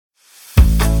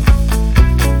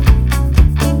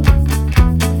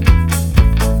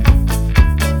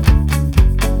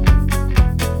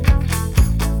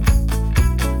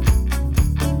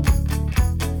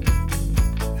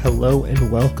Hello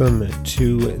and welcome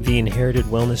to the Inherited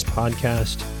Wellness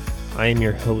Podcast. I am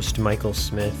your host, Michael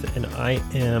Smith, and I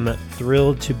am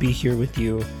thrilled to be here with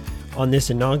you on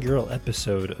this inaugural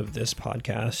episode of this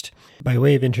podcast. By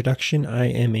way of introduction,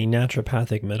 I am a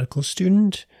naturopathic medical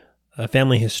student, a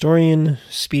family historian,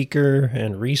 speaker,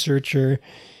 and researcher,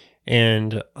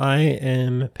 and I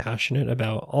am passionate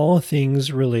about all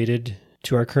things related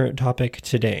to our current topic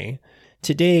today.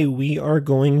 Today, we are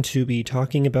going to be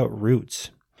talking about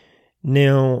roots.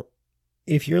 Now,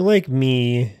 if you're like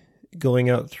me, going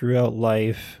out throughout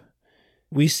life,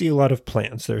 we see a lot of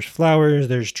plants. There's flowers,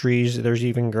 there's trees, there's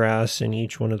even grass, and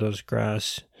each one of those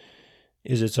grass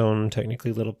is its own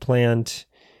technically little plant.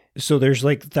 So there's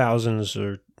like thousands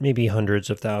or maybe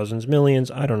hundreds of thousands, millions,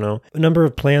 I don't know, a number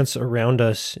of plants around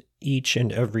us each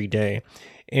and every day.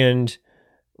 And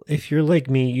if you're like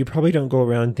me, you probably don't go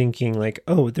around thinking like,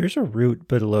 oh, there's a root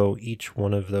below each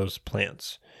one of those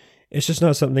plants. It's just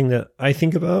not something that I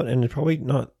think about, and it's probably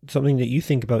not something that you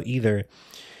think about either.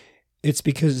 It's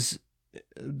because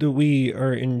we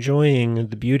are enjoying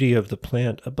the beauty of the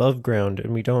plant above ground,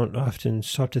 and we don't often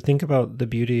stop to think about the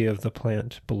beauty of the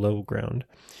plant below ground.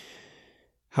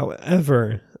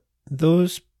 However,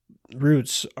 those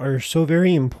roots are so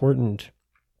very important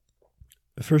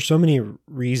for so many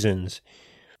reasons.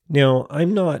 Now,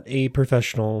 I'm not a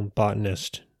professional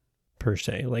botanist per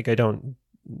se. Like, I don't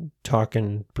talk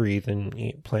and breathe and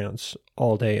eat plants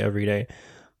all day, every day.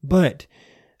 But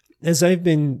as I've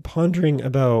been pondering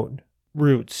about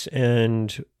roots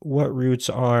and what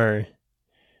roots are,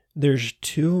 there's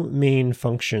two main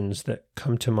functions that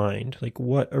come to mind, like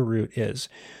what a root is.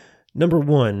 Number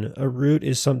one, a root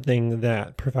is something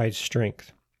that provides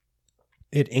strength.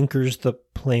 It anchors the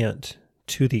plant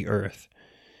to the earth.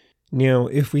 Now,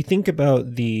 if we think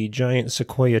about the giant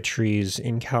sequoia trees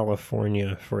in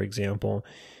California, for example,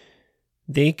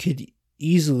 they could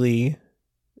easily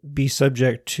be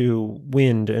subject to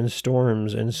wind and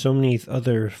storms and so many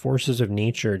other forces of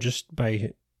nature just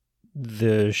by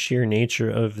the sheer nature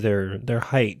of their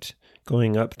height,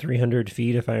 going up 300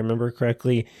 feet, if I remember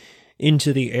correctly,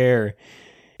 into the air.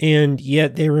 And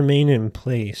yet they remain in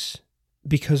place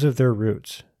because of their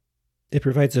roots. It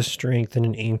provides a strength and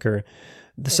an anchor.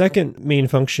 The second main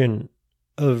function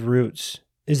of roots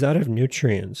is that of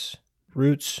nutrients.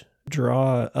 Roots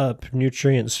draw up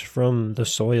nutrients from the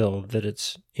soil that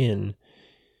it's in.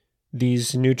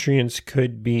 These nutrients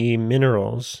could be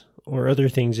minerals or other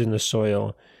things in the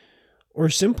soil, or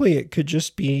simply it could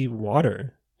just be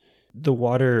water. The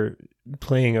water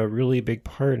playing a really big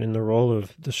part in the role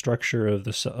of the structure of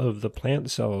the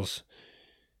plant cells.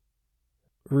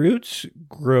 Roots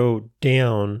grow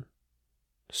down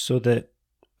so that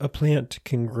a plant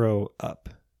can grow up.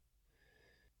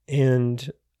 And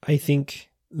I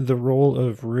think the role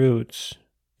of roots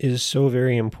is so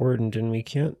very important, and we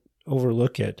can't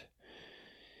overlook it.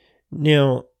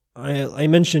 Now, I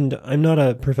mentioned I'm not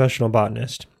a professional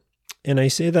botanist, and I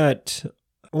say that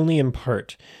only in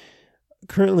part.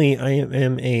 Currently, I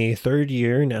am a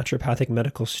third-year naturopathic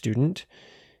medical student,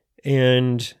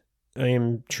 and I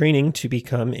am training to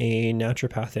become a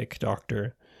naturopathic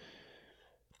doctor.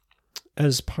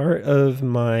 As part of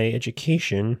my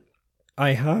education,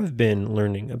 I have been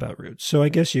learning about roots. So I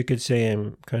guess you could say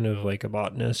I'm kind of like a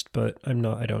botanist, but I'm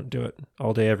not. I don't do it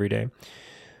all day, every day.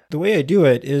 The way I do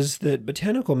it is that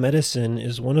botanical medicine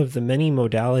is one of the many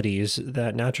modalities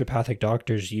that naturopathic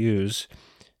doctors use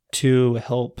to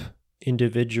help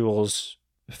individuals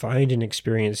find and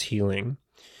experience healing.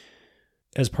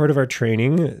 As part of our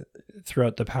training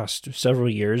throughout the past several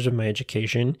years of my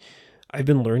education, I've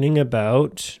been learning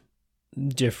about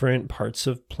different parts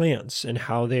of plants and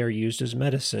how they are used as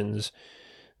medicines.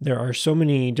 There are so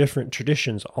many different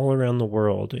traditions all around the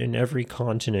world in every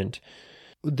continent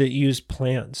that use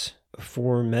plants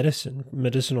for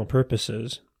medicinal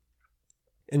purposes.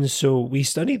 And so we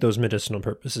study those medicinal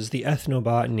purposes, the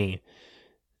ethnobotany,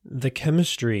 the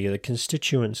chemistry, the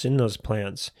constituents in those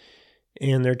plants,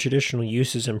 and their traditional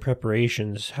uses and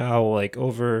preparations, how like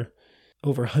over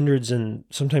hundreds and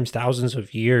sometimes thousands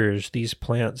of years, these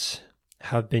plants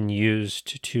have been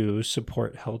used to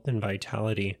support health and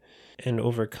vitality and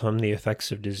overcome the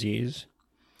effects of disease.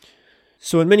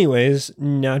 So in many ways,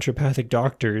 naturopathic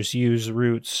doctors use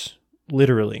roots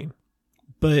literally.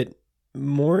 But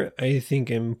more, I think,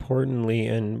 importantly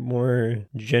and more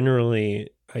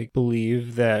generally, I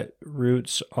believe that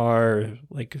roots are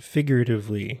like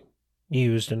figuratively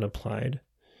used and applied.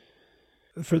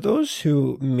 For those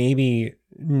who may be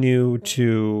new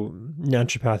to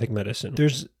naturopathic medicine,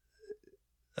 there's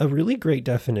a really great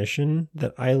definition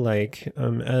that I like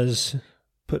as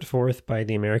put forth by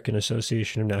the American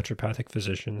Association of Naturopathic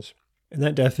Physicians. And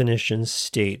that definition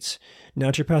states,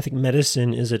 naturopathic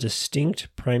medicine is a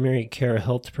distinct primary care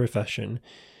health profession,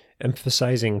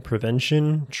 emphasizing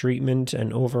prevention, treatment,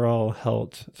 and overall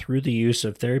health through the use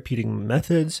of therapeutic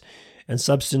methods and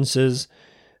substances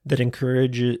that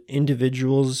encourage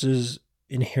individuals'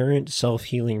 inherent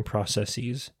self-healing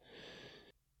processes.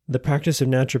 The practice of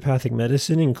naturopathic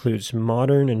medicine includes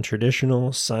modern and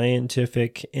traditional,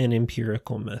 scientific, and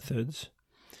empirical methods.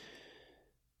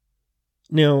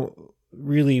 Now,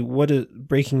 really,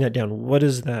 breaking that down, what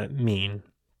does that mean?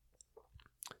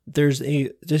 There's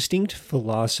a distinct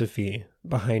philosophy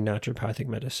behind naturopathic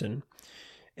medicine,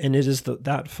 and it is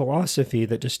that philosophy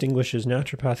that distinguishes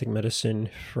naturopathic medicine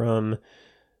from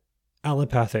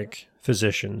allopathic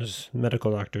physicians,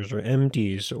 medical doctors, or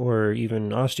MDs, or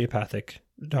even osteopathic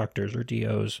doctors or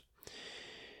DOs.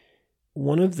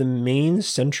 One of the main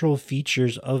central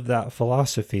features of that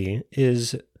philosophy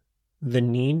is the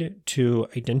need to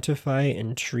identify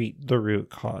and treat the root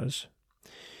cause.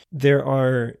 There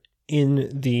are,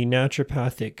 in the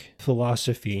naturopathic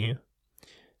philosophy,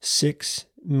 6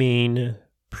 main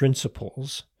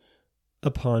principles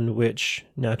upon which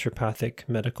naturopathic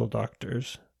medical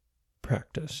doctors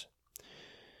practice.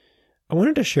 I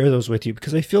wanted to share those with you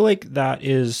because I feel like that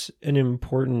is an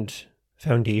important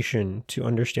foundation to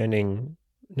understanding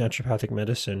naturopathic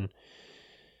medicine.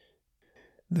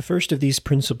 The first of these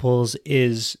principles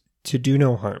is to do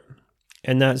no harm,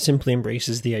 and that simply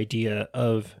embraces the idea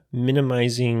of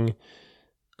minimizing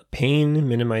pain,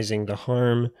 minimizing the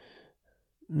harm,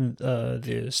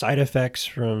 the side effects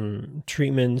from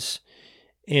treatments,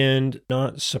 and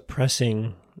not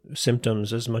suppressing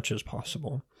symptoms as much as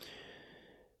possible.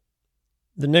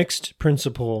 The next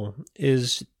principle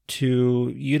is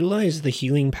to utilize the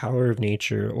healing power of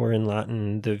nature, or in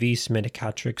Latin, the vis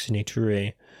medicatrix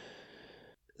naturae.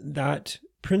 That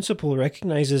principle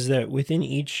recognizes that within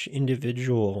each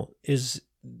individual is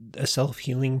a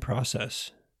self-healing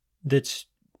process that's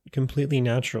completely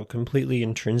natural, completely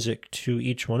intrinsic to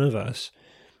each one of us.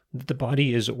 The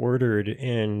body is ordered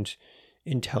and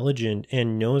intelligent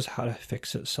and knows how to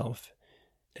fix itself.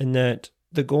 And that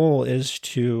the goal is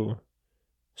to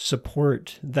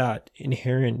support that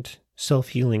inherent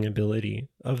self-healing ability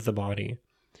of the body.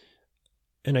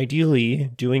 And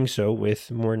ideally doing so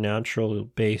with more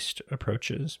natural-based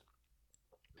approaches.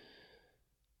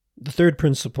 The third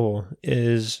principle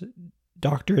is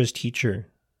doctor as teacher,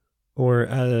 or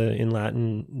in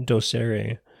Latin,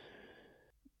 docere.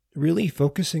 Really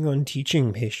focusing on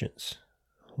teaching patients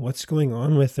what's going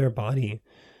on with their body.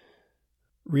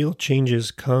 Real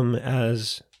changes come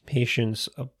as patients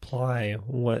apply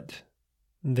what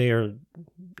they are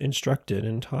instructed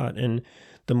and taught. And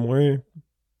the more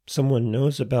someone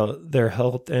knows about their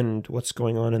health and what's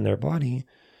going on in their body,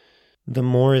 the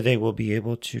more they will be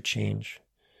able to change.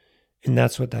 And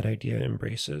that's what that idea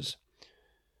embraces.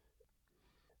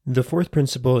 The fourth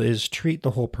principle is treat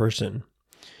the whole person.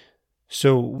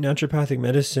 So naturopathic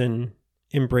medicine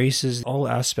embraces all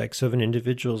aspects of an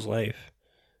individual's life.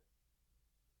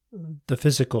 The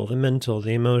physical, the mental,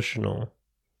 the emotional,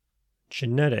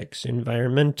 genetics,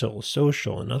 environmental,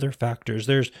 social, and other factors.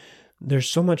 There's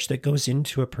so much that goes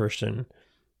into a person.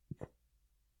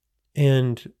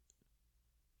 And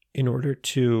in order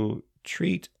to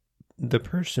treat the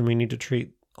person, we need to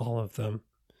treat all of them.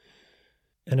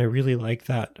 And I really like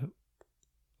that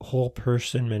whole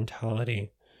person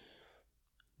mentality.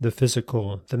 The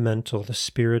physical, the mental, the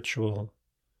spiritual,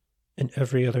 and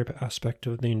every other aspect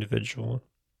of the individual.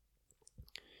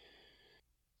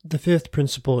 The fifth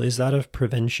principle is that of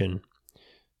prevention.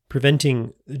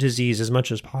 Preventing disease as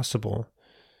much as possible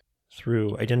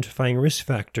through identifying risk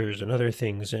factors and other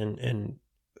things, and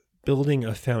building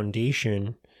a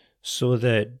foundation so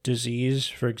that disease,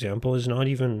 for example, is not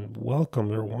even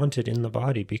welcome or wanted in the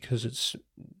body because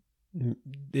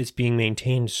it's being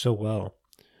maintained so well.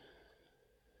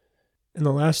 And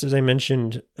the last, as I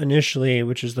mentioned initially,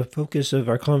 which is the focus of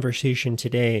our conversation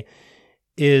today,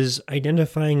 is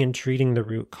identifying and treating the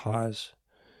root cause.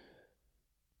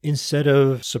 Instead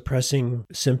of suppressing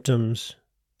symptoms,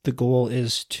 the goal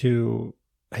is to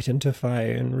identify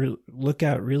and look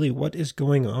at really what is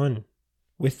going on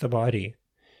with the body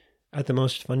at the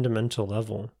most fundamental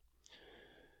level.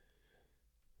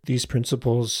 These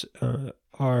principles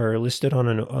are listed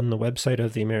on the website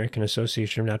of the American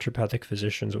Association of Naturopathic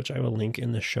Physicians, which I will link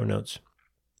in the show notes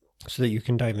so that you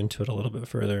can dive into it a little bit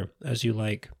further as you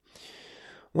like.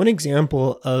 One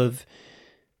example of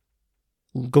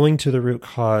going to the root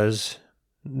cause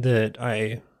that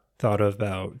I thought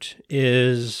about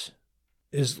is,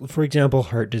 for example,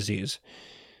 heart disease.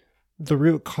 The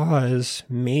root cause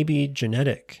may be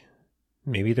genetic.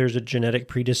 Maybe there's a genetic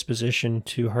predisposition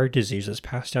to heart disease that's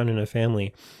passed down in a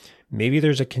family. Maybe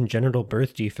there's a congenital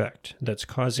birth defect that's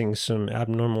causing some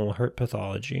abnormal heart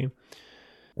pathology.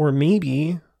 Or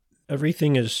maybe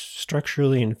everything is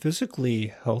structurally and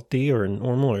physically healthy or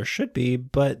normal or should be,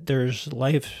 but there's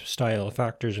lifestyle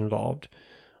factors involved,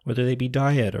 whether they be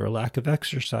diet or lack of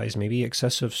exercise, maybe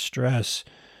excessive stress,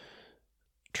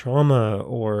 trauma,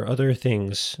 or other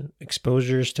things,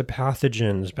 exposures to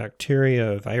pathogens,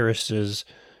 bacteria, viruses,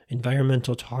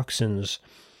 environmental toxins.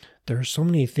 There are so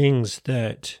many things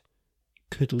that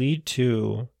could lead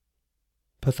to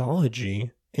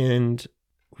pathology, and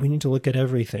we need to look at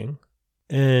everything.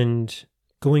 And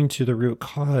going to the root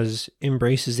cause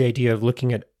embraces the idea of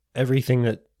looking at everything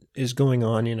that is going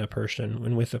on in a person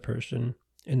and with a person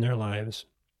in their lives.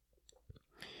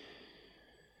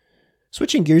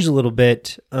 Switching gears a little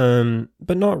bit,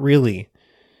 but not really.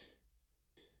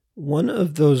 One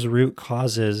of those root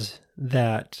causes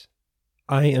that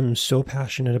I am so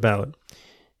passionate about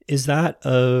is that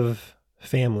of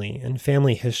family and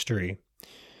family history.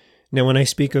 Now, when I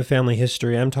speak of family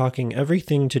history, I'm talking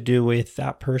everything to do with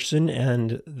that person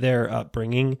and their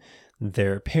upbringing,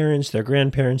 their parents, their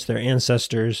grandparents, their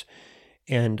ancestors,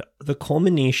 and the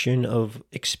culmination of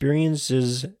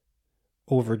experiences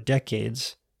over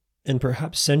decades and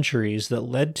perhaps centuries that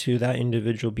led to that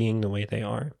individual being the way they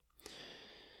are.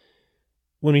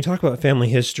 When we talk about family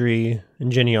history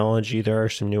and genealogy, there are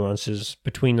some nuances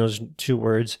between those two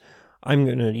words. I'm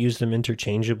going to use them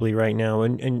interchangeably right now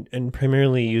and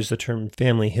primarily use the term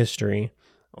family history,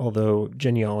 although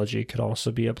genealogy could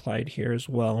also be applied here as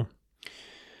well.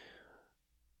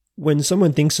 When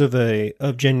someone thinks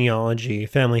of genealogy,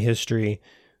 family history,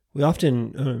 we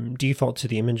often default to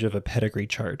the image of a pedigree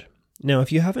chart. Now,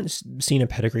 if you haven't seen a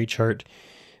pedigree chart,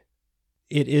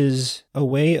 it is a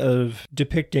way of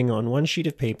depicting on one sheet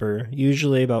of paper,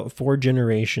 usually about 4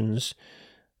 generations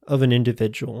of an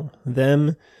individual,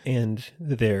 them and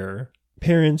their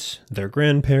parents, their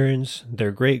grandparents,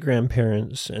 their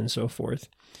great-grandparents, and so forth.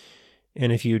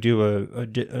 And if you do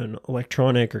an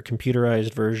electronic or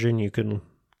computerized version, you can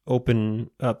open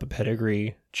up a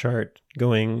pedigree chart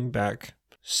going back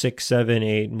 6, 7,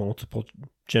 8, multiple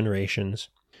generations.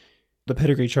 The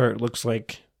pedigree chart looks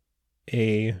like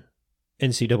a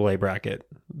NCAA bracket,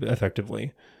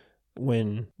 effectively,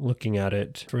 when looking at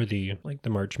it for the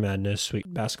March Madness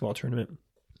Sweet Basketball Tournament.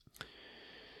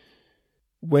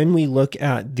 When we look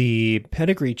at the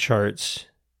pedigree charts,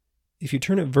 if you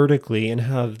turn it vertically and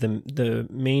have the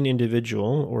main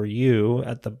individual, or you,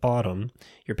 at the bottom,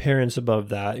 your parents above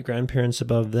that, your grandparents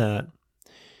above that,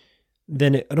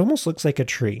 then it almost looks like a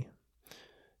tree.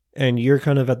 And you're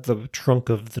kind of at the trunk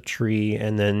of the tree,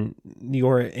 and then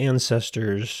your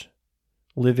ancestors,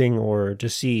 living or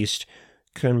deceased,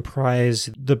 comprise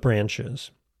the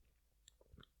branches.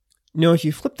 Now, if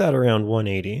you flip that around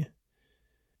 180,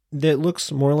 that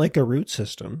looks more like a root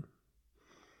system,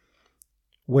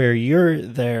 where you're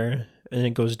there, and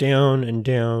it goes down and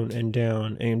down and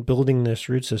down, and building this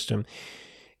root system.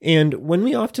 And when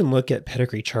we often look at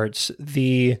pedigree charts,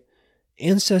 the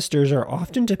ancestors are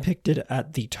often depicted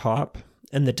at the top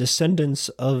and the descendants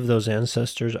of those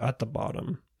ancestors at the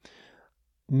bottom.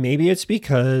 Maybe it's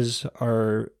because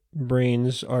our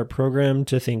brains are programmed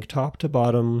to think top to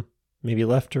bottom, maybe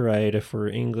left to right if we're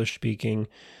English speaking,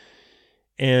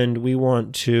 and we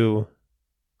want to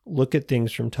look at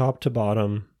things from top to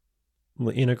bottom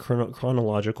in a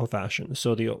chronological fashion.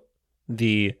 So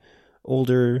the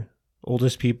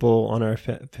oldest people on our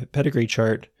pedigree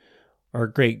chart, our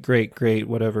great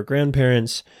whatever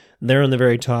grandparents, they're on the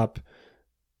very top.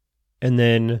 And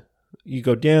then you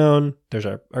go down, there's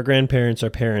our grandparents, our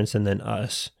parents, and then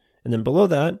us. And then below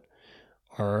that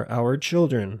are our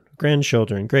children,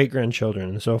 grandchildren, great-grandchildren,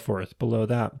 and so forth below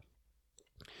that.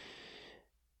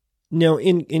 Now,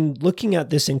 in looking at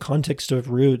this in context of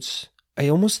roots, I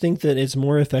almost think that it's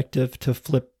more effective to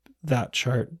flip that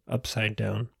chart upside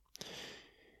down.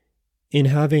 In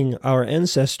having our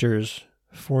ancestors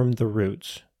form the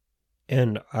roots,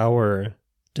 and our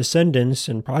descendants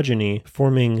and progeny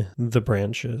forming the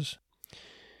branches.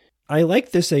 I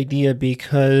like this idea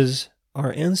because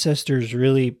our ancestors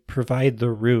really provide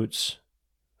the roots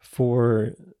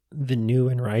for the new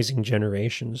and rising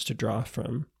generations to draw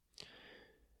from.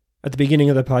 At the beginning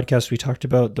of the podcast, we talked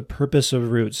about the purpose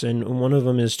of roots, and one of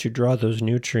them is to draw those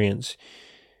nutrients.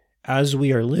 As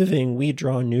we are living, we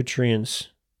draw nutrients,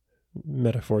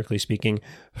 metaphorically speaking,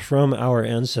 from our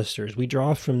ancestors. We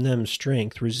draw from them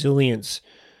strength, resilience,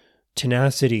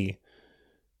 tenacity.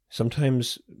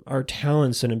 Sometimes our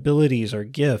talents and abilities, our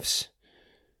gifts,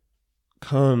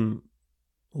 come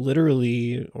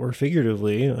literally or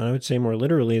figuratively, I would say more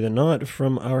literally than not,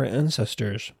 from our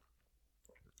ancestors.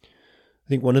 I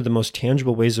think one of the most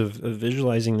tangible ways of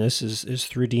visualizing this is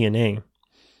through DNA.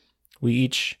 We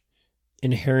each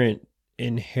inherit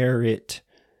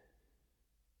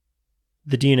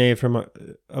the DNA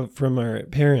from our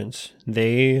parents.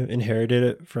 They inherited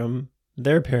it from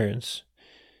their parents,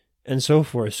 and so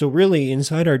forth. So really,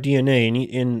 inside our DNA,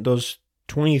 in those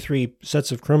 23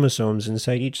 sets of chromosomes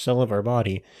inside each cell of our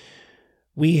body,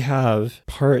 we have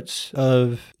parts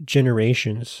of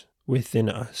generations within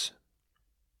us.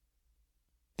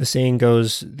 The saying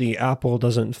goes, the apple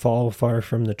doesn't fall far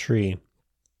from the tree.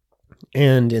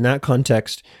 And in that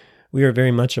context, we are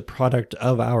very much a product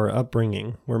of our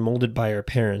upbringing. We're molded by our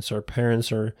parents. Our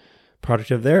parents are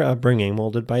product of their upbringing,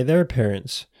 molded by their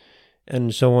parents,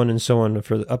 and so on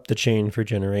for up the chain for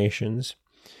generations.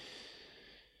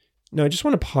 Now, I just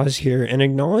want to pause here and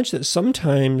acknowledge that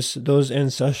sometimes those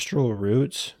ancestral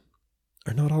roots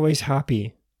are not always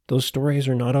happy. Those stories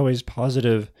are not always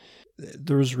positive.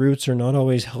 Those roots are not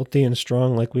always healthy and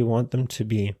strong like we want them to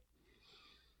be.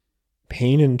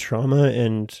 Pain and trauma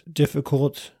and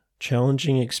difficult,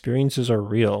 challenging experiences are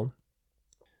real.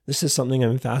 This is something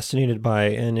I'm fascinated by,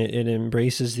 and it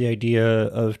embraces the idea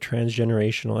of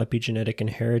transgenerational epigenetic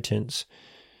inheritance,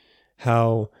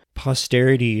 how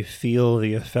posterity feel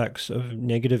the effects of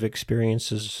negative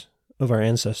experiences of our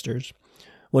ancestors.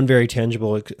 One very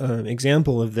tangible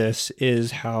example of this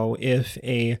is how if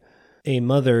a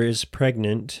mother is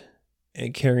pregnant,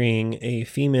 carrying a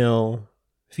female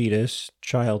fetus,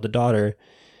 child, a daughter,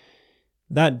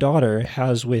 that daughter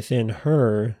has within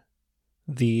her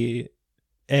the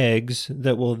eggs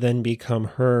that will then become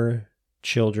her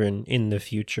children in the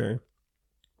future.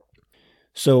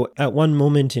 So at one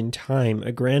moment in time,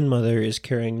 a grandmother is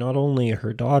carrying not only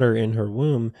her daughter in her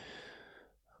womb,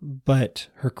 but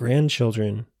her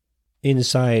grandchildren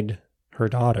inside her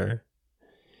daughter.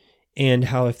 And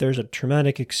how if there's a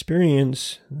traumatic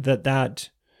experience that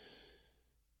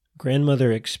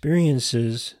grandmother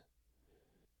experiences,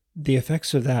 the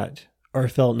effects of that are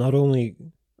felt not only,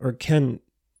 or can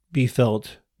be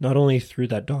felt not only through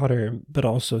that daughter, but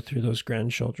also through those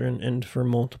grandchildren and for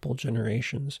multiple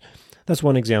generations. That's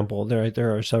one example.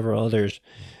 There are several others.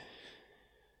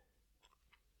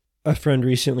 A friend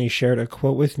recently shared a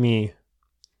quote with me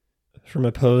from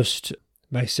a post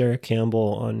by Sarah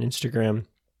Campbell on Instagram,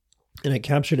 and I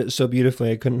captured it so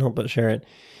beautifully I couldn't help but share it.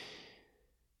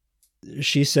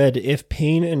 She said, "If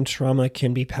pain and trauma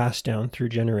can be passed down through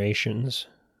generations,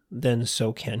 then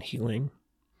so can healing."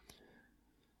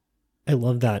 I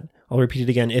love that. I'll repeat it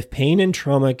again. If pain and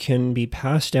trauma can be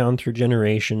passed down through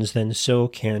generations, then so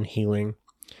can healing.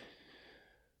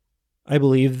 I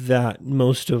believe that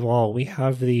most of all, we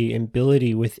have the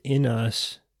ability within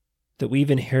us that we've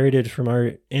inherited from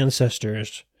our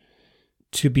ancestors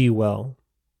to be well.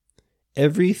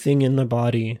 Everything in the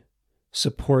body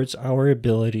supports our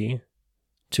ability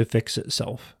to fix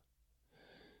itself.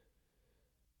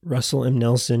 Russell M.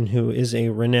 Nelson, who is a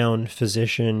renowned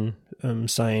physician,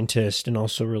 scientist, and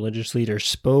also religious leader,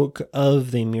 spoke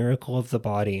of the miracle of the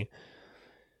body.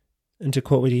 And to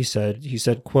quote what he said,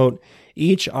 quote,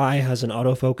 "Each eye has an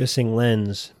autofocusing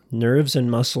lens. Nerves and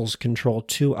muscles control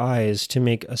two eyes to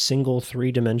make a single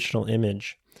three-dimensional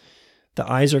image. The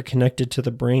eyes are connected to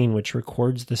the brain, which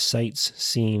records the sights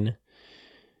seen.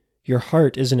 Your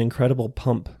heart is an incredible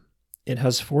pump. It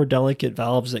has 4 delicate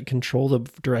valves that control the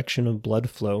direction of blood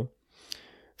flow.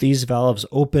 These valves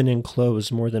open and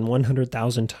close more than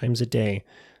 100,000 times a day,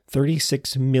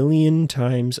 36 million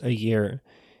times a year.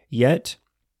 Yet,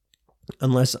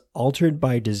 unless altered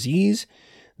by disease,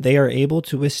 they are able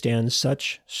to withstand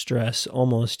such stress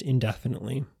almost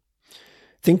indefinitely.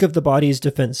 Think of the body's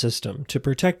defense system. To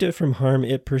protect it from harm,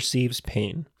 it perceives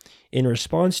pain. In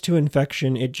response to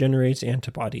infection, it generates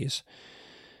antibodies.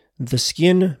 The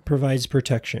skin provides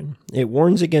protection. It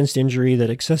warns against injury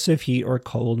that excessive heat or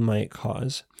cold might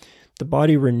cause. The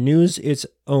body renews its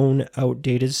own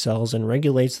outdated cells and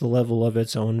regulates the level of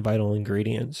its own vital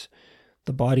ingredients.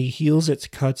 The body heals its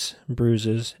cuts,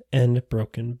 bruises, and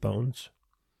broken bones."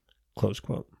 Close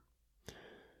quote.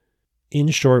 In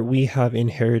short, we have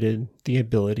inherited the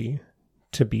ability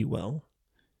to be well.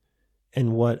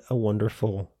 And what a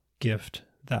wonderful gift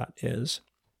that is.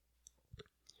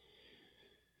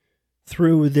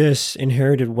 Through this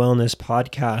Inherited Wellness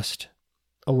podcast,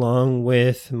 along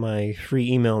with my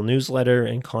free email newsletter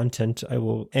and content I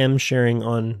am sharing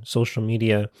on social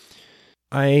media,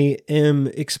 I am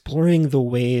exploring the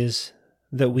ways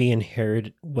that we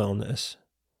inherit wellness.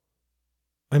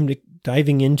 I'm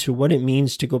diving into what it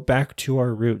means to go back to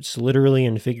our roots, literally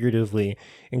and figuratively,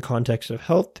 in context of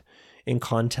health, in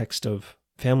context of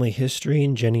family history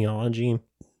and genealogy.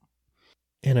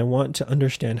 And I want to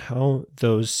understand how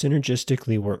those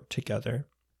synergistically work together.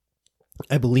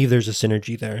 I believe there's a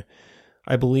synergy there.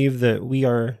 I believe that we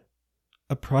are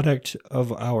a product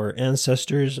of our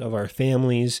ancestors, of our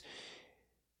families,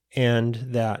 and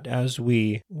that as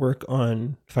we work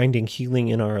on finding healing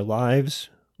in our lives,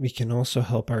 we can also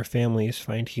help our families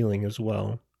find healing as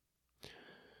well.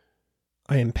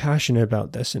 I am passionate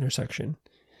about this intersection,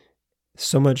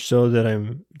 so much so that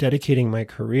I'm dedicating my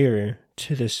career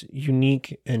to this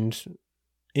unique and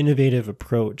innovative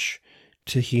approach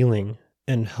to healing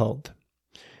and health.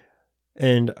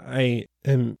 And I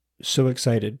am so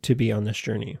excited to be on this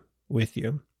journey with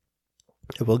you.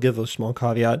 I will give a small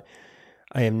caveat.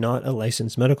 I am not a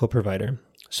licensed medical provider,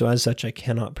 so as such, I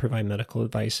cannot provide medical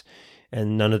advice,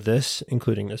 and none of this,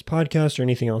 including this podcast or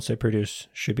anything else I produce,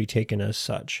 should be taken as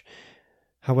such.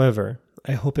 However,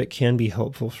 I hope it can be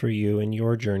helpful for you in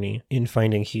your journey in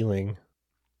finding healing.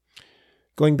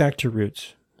 Going back to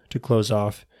roots, to close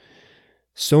off,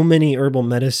 so many herbal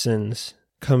medicines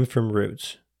come from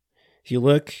roots. If you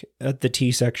look at the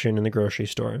tea section in the grocery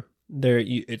store,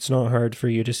 it's not hard for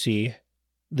you to see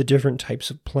the different types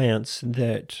of plants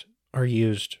that are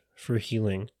used for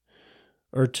healing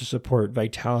or to support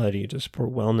vitality, to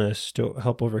support wellness, to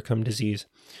help overcome disease.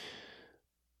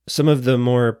 Some of the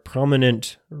more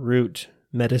prominent root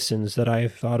medicines that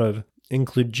I've thought of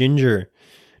include ginger,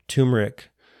 turmeric,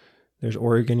 there's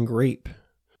Oregon grape,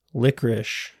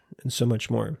 licorice, and so much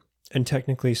more. And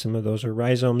technically some of those are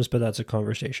rhizomes, but that's a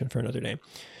conversation for another day.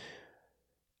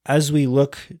 As we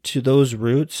look to those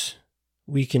roots,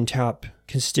 we can tap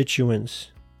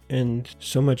constituents and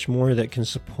so much more that can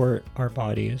support our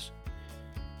bodies.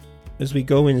 As we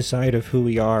go inside of who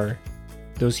we are,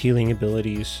 those healing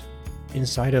abilities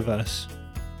inside of us,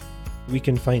 we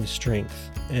can find strength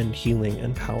and healing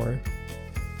and power.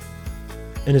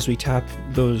 And as we tap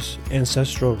those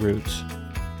ancestral roots,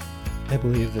 I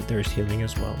believe that there's healing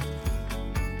as well.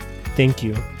 Thank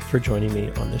you for joining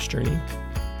me on this journey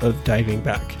of diving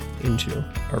back into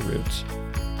our roots.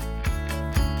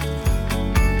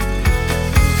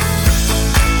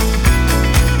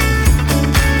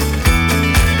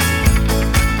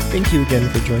 Thank you again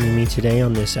for joining me today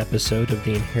on this episode of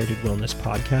the Inherited Wellness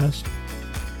Podcast.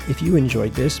 If you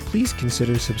enjoyed this, please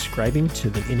consider subscribing to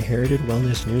the Inherited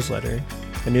Wellness newsletter,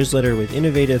 a newsletter with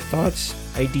innovative thoughts,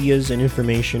 ideas, and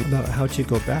information about how to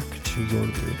go back to your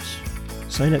roots.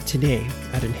 Sign up today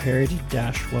at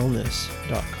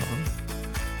inherited-wellness.com.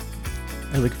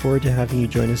 I look forward to having you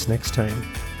join us next time.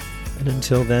 And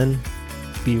until then,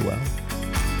 be well.